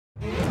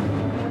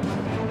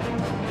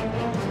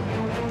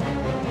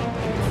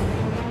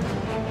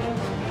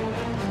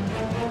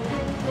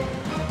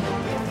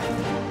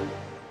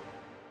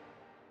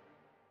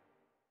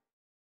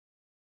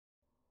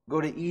Go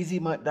to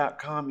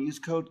easymutt.com, use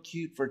code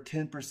CUTE for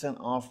 10%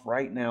 off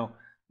right now.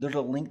 There's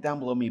a link down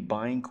below me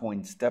buying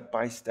coins step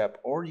by step,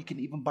 or you can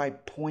even buy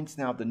points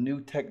now, the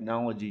new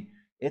technology.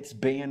 It's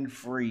band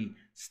free.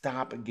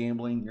 Stop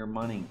gambling your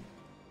money.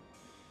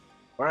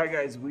 All right,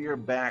 guys, we are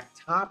back.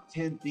 Top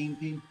 10 theme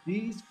teams.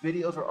 These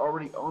videos are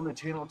already on the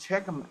channel.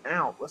 Check them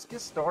out. Let's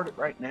get started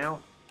right now.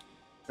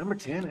 Number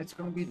 10, it's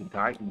going to be the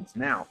Titans.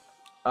 Now,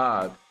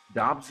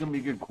 Dobbs is going to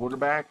be a good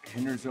quarterback.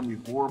 Henry's going to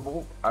be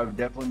horrible. I would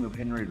definitely move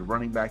Henry to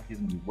running back. He's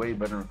going to be way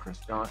better than Chris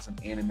Johnson,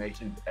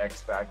 animations,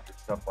 X Factor,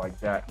 stuff like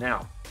that.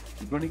 Now,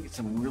 you're going to get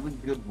some really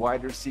good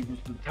wide receivers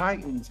for the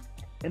Titans,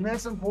 and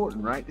that's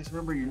important, right? Just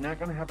remember, you're not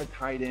going to have a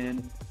tight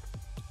end,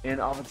 and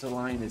offensive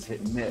line is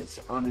hit and miss.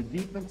 On the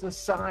defensive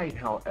side,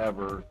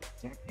 however,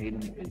 Zach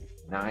Hayden is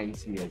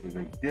nice. He has a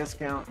great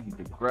discount. He's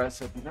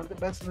aggressive. He's not the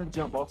best in the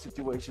jump ball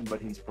situation,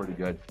 but he's pretty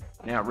good.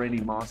 Now,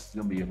 Randy Moss is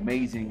going to be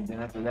amazing.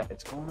 Then after that,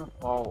 it's going to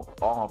fall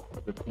off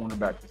the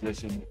cornerback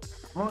position.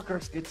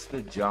 Marcus gets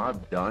the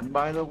job done,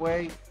 by the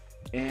way.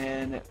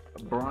 And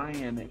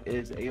Brian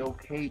is a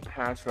okay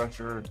pass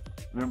rusher.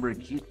 Remember,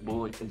 Keith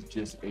Bullock is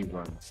just a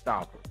run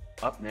stopper.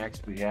 Up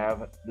next, we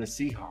have the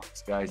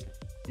Seahawks, guys.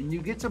 And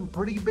you get some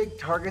pretty big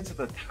targets at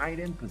the tight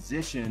end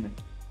position.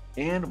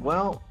 And,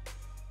 well,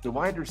 the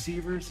wide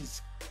receivers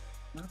is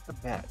not the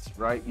best,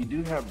 right? You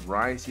do have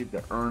Rice. You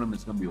have to earn him.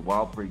 It's going to be a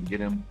while before you can get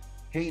him.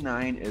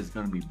 K9 is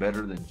going to be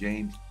better than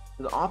James.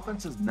 But the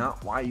offense is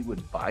not why you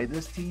would buy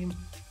this team.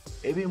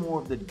 It'd be more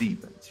of the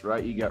defense,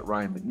 right? You got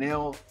Ryan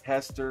McNeil,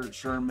 Hester,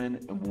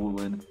 Sherman, and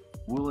Woolen.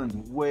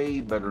 Woolen's way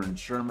better than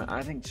Sherman.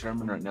 I think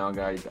Sherman right now,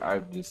 guys, I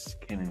just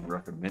can't even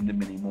recommend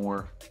him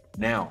anymore.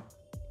 Now,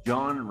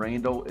 John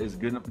Randall is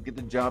good enough to get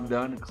the job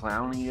done.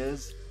 Clowney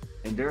is.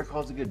 And Derek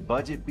Hall's a good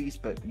budget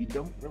beast, but you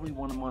don't really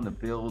want him on the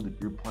field if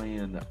you're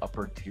playing the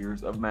upper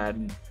tiers of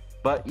Madden.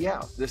 But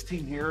yeah, this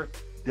team here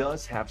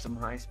does have some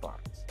high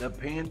spots. The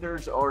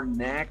Panthers are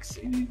next,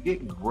 and you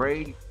get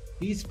Gray.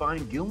 He's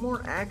fine.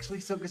 Gilmore actually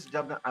still gets the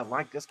job done. I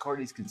like this card.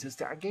 He's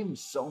consistent. I gave him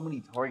so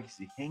many targets.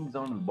 He hangs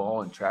on to the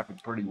ball in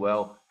traffic pretty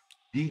well.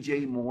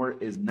 DJ Moore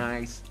is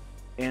nice.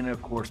 And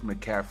of course,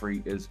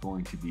 McCaffrey is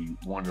going to be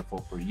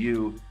wonderful for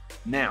you.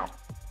 Now,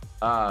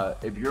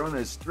 if you're on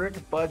a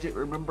strict budget,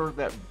 remember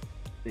that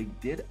they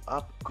did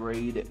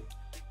upgrade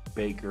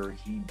Baker.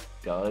 He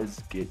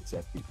does get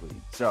safety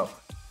lead. So,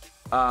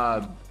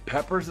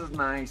 Peppers is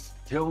nice.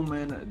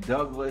 Tillman,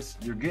 Douglas,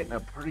 you're getting a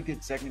pretty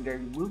good secondary.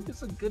 Luke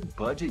is a good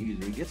budget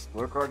user. He gets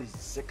score card. He's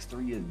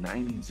 6'3", is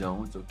 90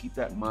 zone, so keep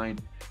that in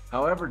mind.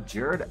 However,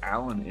 Jared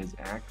Allen is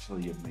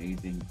actually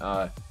amazing.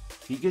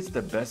 He gets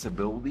the best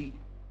ability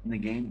in the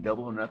game,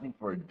 double or nothing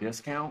for a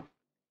discount.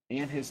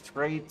 And his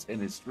traits and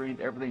his strength,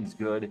 everything's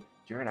good.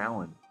 Jared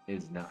Allen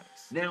is nice.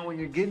 Now, when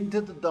you're getting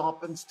to the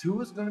Dolphins,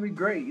 Tua is going to be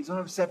great. He's going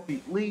to have set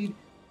feet lead.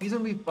 He's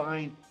going to be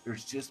fine.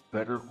 There's just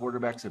better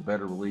quarterbacks and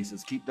better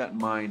releases. Keep that in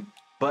mind.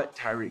 But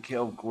Tyreek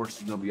Hill, of course,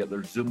 is going to be up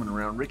there zooming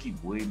around. Ricky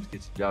Williams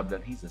gets the job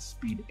done. He's a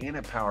speed and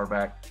a power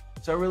back.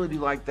 So I really do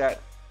like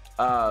that.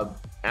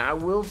 I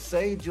will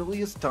say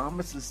Julius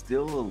Thomas is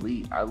still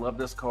elite. I love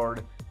this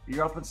card.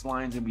 Your offensive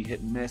line is going to be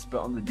hit and miss.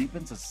 But on the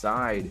defensive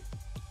side,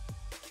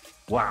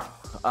 wow.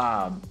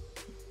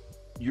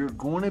 You're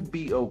going to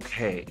be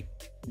okay.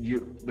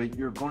 But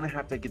you're going to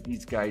have to get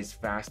these guys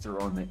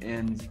faster on the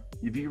ends.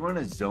 If you run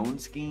a zone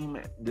scheme,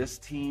 this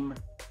team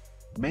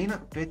may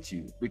not fit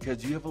you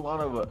because you have a lot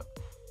of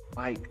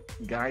like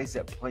guys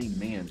that play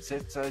man.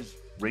 Such as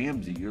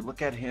Ramsey, you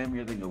look at him,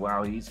 you're thinking,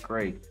 wow, he's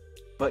great.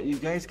 But you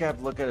guys got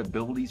to look at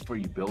abilities before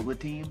you build a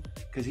team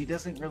because he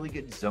doesn't really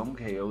get zone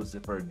KOs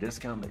for a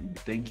discount that you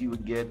think you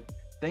would get.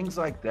 Things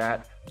like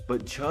that.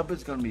 But Chubb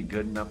is going to be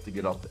good enough to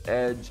get off the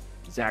edge.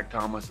 Zach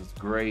Thomas is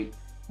great.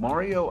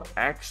 Mario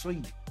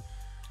actually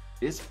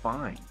is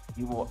fine.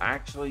 He will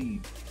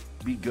actually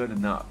be good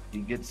enough. He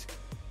gets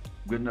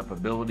good enough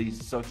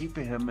abilities, so keep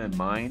him in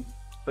mind.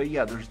 But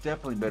yeah, there's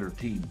definitely better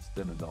teams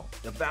than the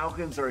Dolphins. The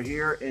Falcons are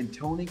here, and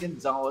Tony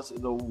Gonzalez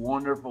is a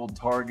wonderful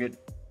target.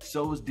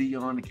 So is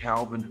Dion,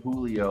 Calvin,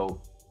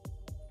 Julio.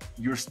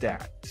 You're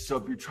stacked. So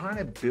if you're trying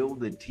to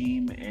build a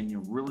team and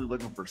you're really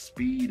looking for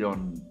speed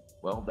on,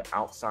 well, the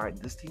outside,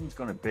 this team's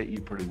going to fit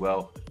you pretty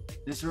well.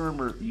 Just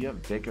remember, you have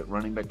Vic at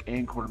running back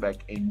and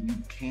quarterback, and you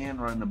can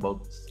run them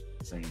both at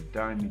the same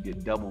time. You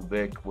get double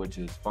Vic, which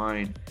is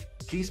fine.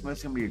 Keith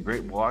Smith's going to be a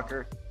great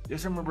blocker.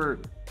 Just remember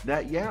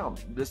that, yeah,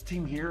 this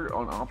team here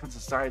on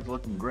offensive side is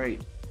looking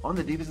great. On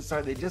the defensive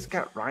side, they just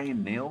got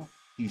Ryan Neal.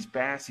 He's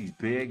fast, he's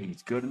big,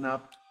 he's good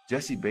enough.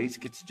 Jesse Bates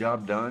gets the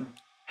job done.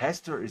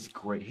 Hester is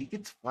great. He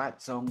gets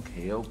flat zone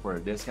KO for a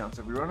discount.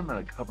 So if you run him at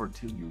a cover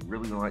 2, you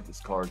really don't like this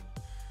card.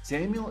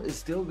 Samuel is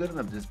still good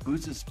enough. Just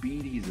boosts his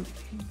speed. He's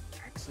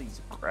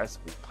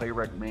aggressive. Play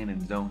rec man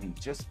in zone.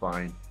 He's just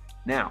fine.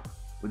 Now,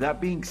 with that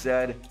being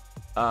said,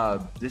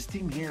 this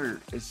team here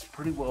is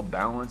pretty well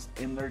balanced,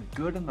 and they're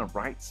good in the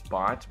right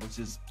spots, which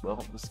is,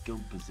 well, the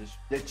skilled position.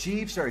 The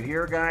Chiefs are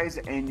here, guys,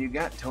 and you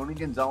got Tony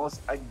Gonzalez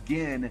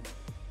again,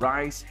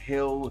 Rice,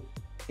 Hill,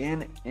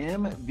 in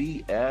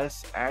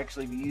MVS.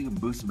 Actually, you can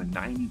boost him a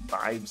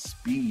 95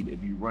 speed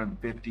if you run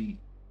 50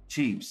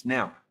 Chiefs.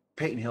 Now,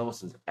 Peyton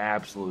Hillis is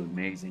absolutely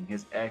amazing.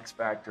 His X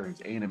Factor,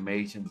 his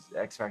animations, his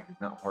X Factor is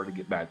not hard to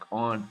get back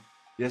on.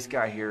 This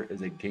guy here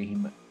is a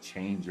game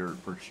changer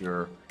for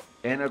sure.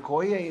 And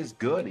Okoye is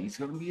good. He's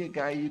going to be a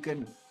guy you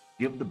can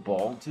give the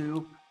ball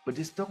to, but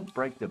just don't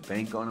break the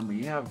bank on him.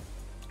 You have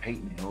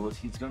Peyton Hillis,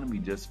 he's going to be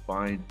just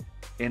fine.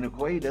 And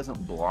Okoye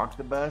doesn't block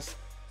the best,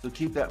 so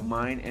keep that in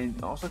mind.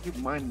 And also keep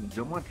in mind,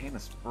 Joe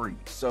Montana's free.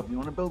 So if you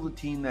want to build a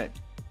team that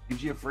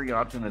gives you a free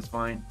option, that's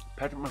fine.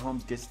 Patrick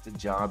Mahomes gets the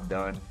job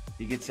done.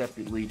 He gets that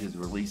lead, his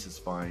release is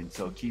fine.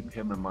 So keep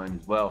him in mind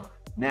as well.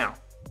 Now,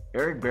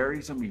 Eric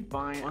Berry's going to be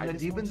fine. On the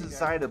defensive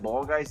side of the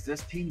ball, guys,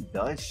 this team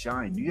does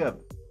shine. You have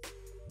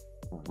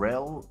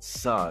Rel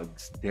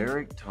Suggs,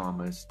 Derek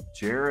Thomas,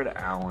 Jared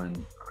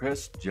Allen,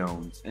 Chris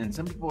Jones. And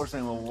some people are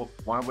saying, well,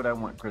 why would I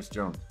want Chris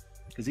Jones?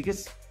 Because he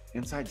gets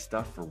inside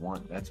stuff for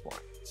one. That's why.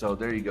 So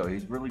there you go.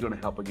 He's really going to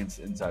help against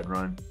the inside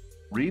run.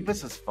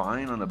 Revis is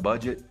fine on a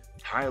budget.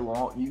 Ty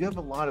Law, you have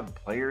a lot of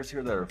players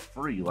here that are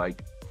free,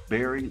 like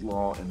Barry,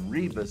 Law, and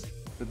Revis.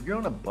 If you're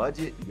on a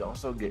budget, you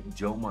also get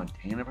Joe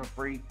Montana for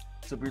free.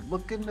 So if you're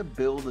looking to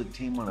build a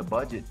team on a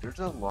budget, there's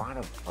a lot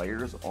of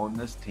players on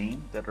this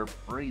team that are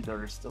free that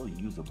are still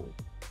usable.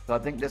 So I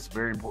think that's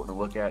very important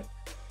to look at.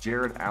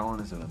 Jared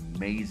Allen is an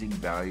amazing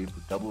value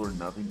for double or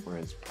nothing for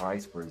his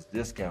price, for his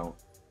discount.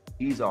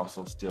 He's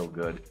also still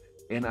good.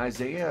 And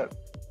Isaiah,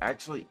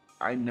 actually,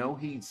 I know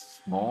he's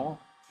small,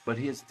 but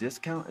his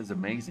discount is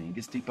amazing. He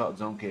gets deep out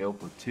zone KO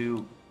for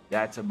 2.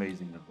 That's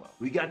amazing as well.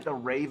 We got the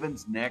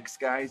Ravens next,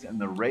 guys.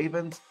 And the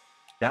Ravens,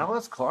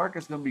 Dallas Clark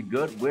is going to be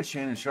good with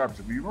Shannon Sharp.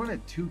 So if you run a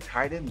 2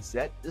 tight end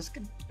set, this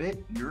could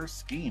fit your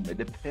scheme. It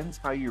depends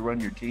how you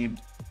run your team.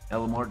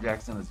 Now, Lamar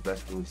Jackson is the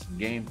best release in the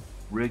game.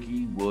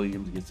 Ricky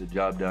Williams gets the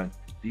job done.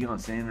 Deion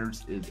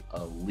Sanders is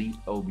elite.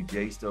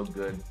 OBJ still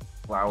good.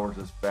 Flowers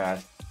is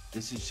fast.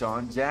 This is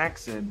Sean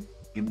Jackson.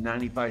 Give him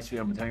 95 speed.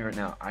 I'm telling you right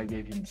now, I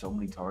gave him so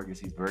many targets.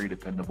 He's very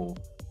dependable.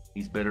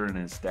 He's better in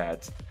his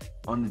stats.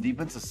 On the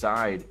defensive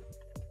side,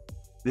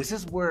 this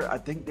is where I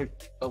think they're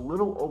a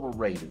little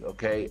overrated,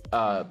 okay?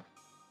 Kyle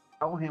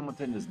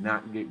Hamilton does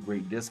not get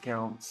great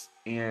discounts,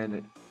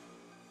 and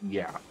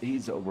yeah,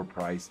 he's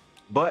overpriced.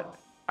 But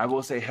I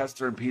will say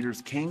Hester and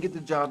Peters can get the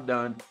job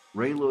done.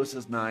 Ray Lewis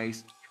is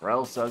nice.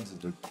 Terrell Suggs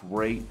is a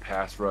great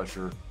pass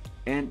rusher.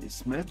 And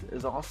Smith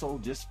is also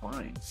just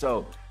fine.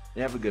 So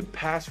they have a good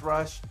pass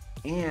rush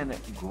and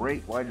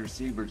great wide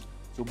receivers.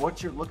 So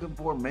what you're looking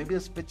for, maybe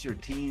this fits your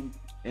team.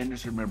 And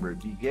just remember,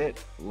 if you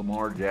get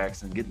Lamar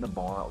Jackson, getting the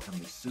ball out from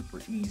him is super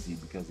easy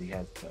because he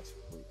has the best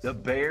release. The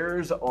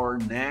Bears are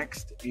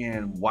next,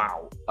 and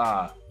wow.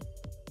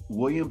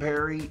 William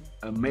Perry,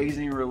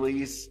 amazing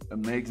release,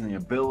 amazing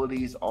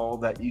abilities, all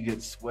that. You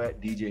get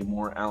Sweat, DJ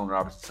Moore, Allen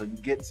Robinson. So you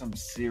get some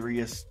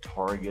serious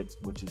targets,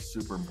 which is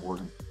super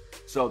important.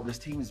 So this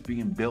team is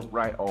being built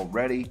right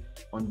already.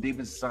 On the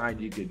defense side,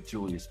 you get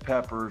Julius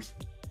Peppers,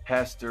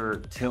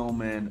 Hester,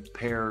 Tillman,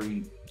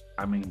 Perry.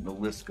 I mean, the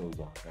list goes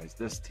on, guys.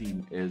 This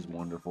team is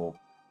wonderful.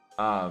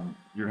 You're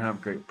going to have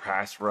a great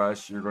pass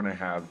rush. You're going to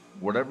have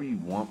whatever you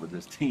want with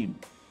this team.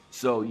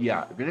 So,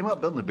 yeah, if you're thinking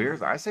about building the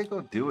Bears, I say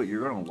go do it.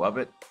 You're going to love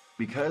it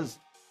because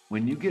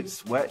when you get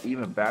Sweat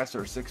even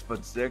faster,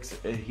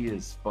 6'6", he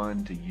is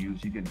fun to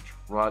use. You can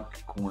truck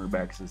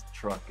cornerbacks. His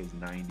truck is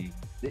 90.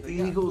 The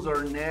Eagles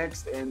are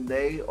next, and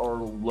they are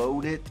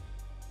loaded.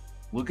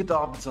 Look at the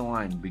offensive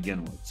line to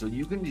begin with. So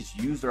you can just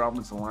use their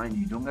offensive line.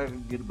 You don't have to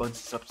get a bunch of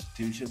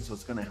substitutions, so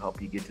it's going to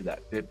help you get to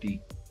that 50.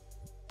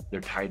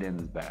 Their tight end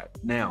is bad.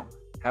 Now,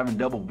 having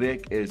double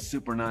Vic is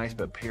super nice,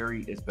 but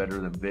Perry is better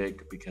than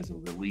Vic because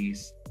of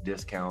release,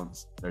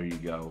 discounts. There you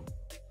go.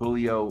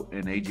 Julio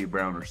and A.J.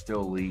 Brown are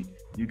still elite.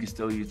 You can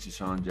still use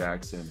Deshaun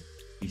Jackson.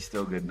 He's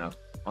still good enough.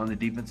 On the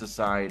defensive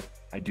side,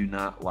 I do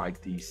not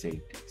like these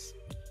safeties.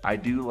 I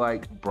do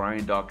like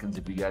Brian Dawkins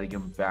if you got to get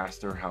him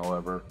faster,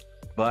 however.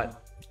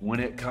 But when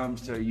it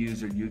comes to a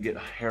user, you get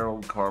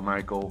Harold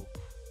Carmichael,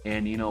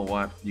 and you know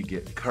what? You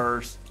get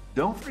Curse.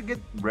 Don't forget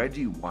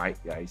Reggie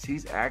White, guys.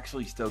 He's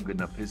actually still good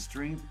enough. His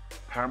strength,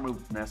 power move,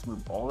 finesse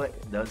move, all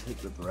that does hit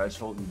the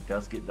threshold. He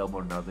does get double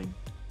or nothing.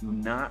 Do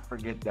not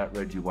forget that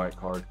Reggie White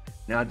card.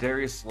 Now,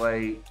 Darius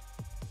Slay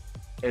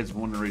is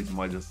one of the reasons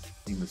why this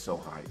team is so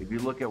high. If you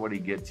look at what he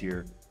gets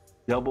here,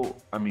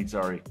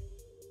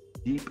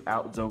 deep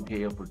out zone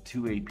KO for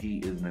 2 AP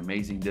is an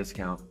amazing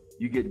discount.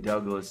 You get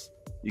Douglas,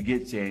 you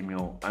get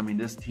Samuel. I mean,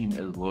 this team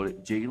is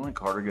loaded. Jalen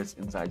Carter gets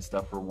inside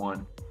stuff for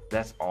 1.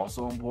 That's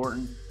also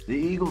important. The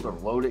Eagles are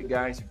loaded,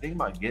 guys. If you think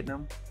about getting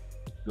them,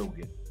 go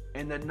get them.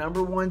 And the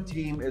number 1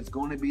 team is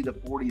going to be the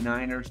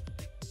 49ers.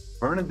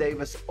 Vernon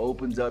Davis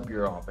opens up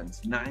your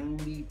offense.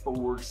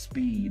 94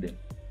 speed,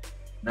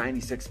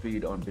 96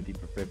 speed on 50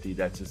 for 50.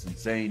 That's just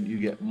insane. You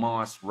get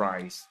Moss,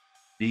 Rice,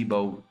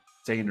 Debo,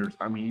 Sanders.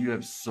 I mean, you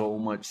have so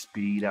much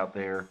speed out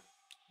there.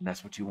 And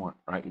that's what you want,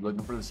 right? You're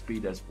looking for the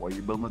speed. That's why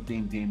you're building a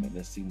team, and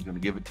this team's going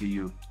to give it to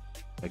you.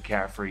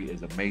 McCaffrey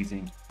is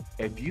amazing.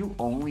 If you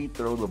only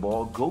throw the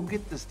ball, go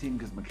get this team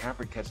because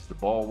McCaffrey catches the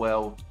ball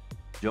well.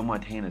 Joe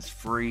Montana is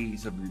free.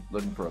 So if you're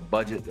looking for a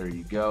budget, there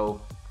you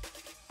go.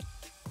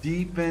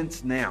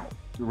 Defense now.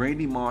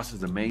 Randy Moss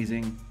is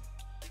amazing.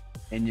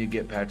 and you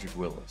get Patrick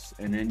Willis.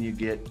 And then you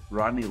get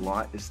Rodney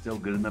Lott is still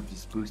good enough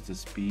to boost his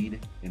speed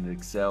and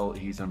excel.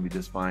 He's going to be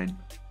just fine.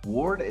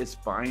 Ward is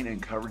fine in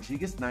coverage. He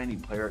gets 90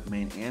 player at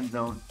main end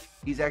zone.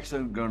 He's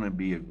actually going to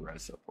be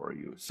aggressive for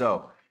you.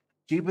 So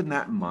keeping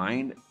that in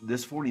mind,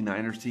 this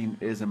 49ers team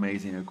is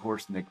amazing. Of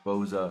course, Nick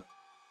Bosa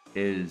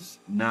is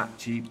not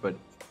cheap, but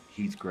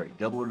he's great.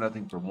 Double or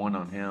nothing for one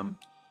on him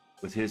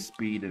with his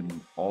speed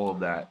and all of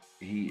that.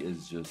 He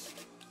is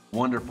just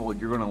wonderful.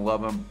 You're going to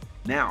love him.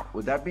 Now,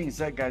 with that being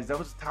said, guys, that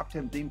was the top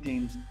 10 theme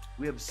teams.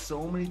 We have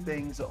so many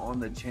things on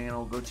the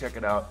channel. Go check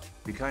it out.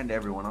 Be kind to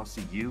everyone. I'll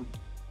see you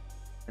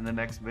in the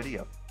next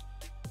video.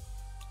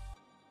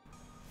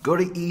 Go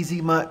to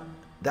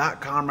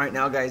easymutt.com right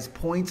now, guys.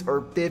 Points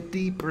are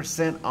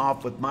 50%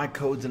 off with my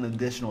codes, an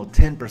additional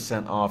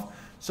 10% off.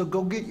 So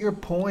go get your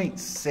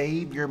points,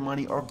 save your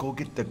money, or go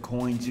get the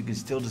coins. You can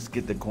still just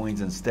get the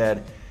coins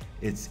instead.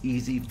 It's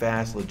easy,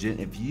 fast, legit.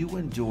 If you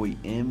enjoy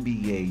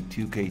NBA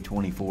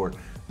 2K24,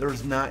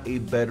 there's not a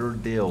better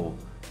deal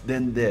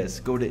than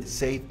this. Go to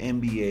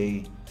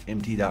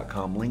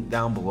safenbamt.com, link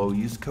down below.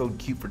 Use code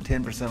CUTE for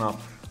 10%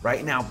 off.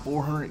 Right now,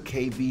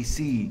 400K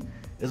VC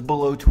is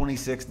below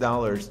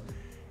 $26.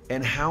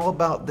 And how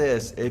about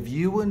this? If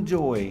you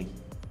enjoy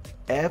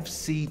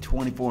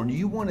FC24 and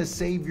you want to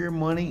save your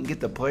money and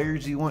get the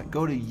players you want,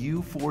 go to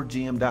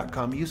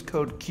u4gm.com. Use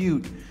code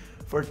CUTE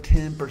for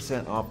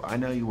 10% off. I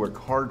know you work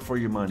hard for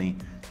your money,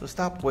 so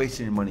stop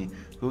wasting your money.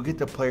 Go get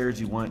the players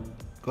you want.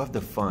 Go have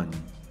the fun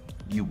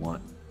you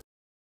want.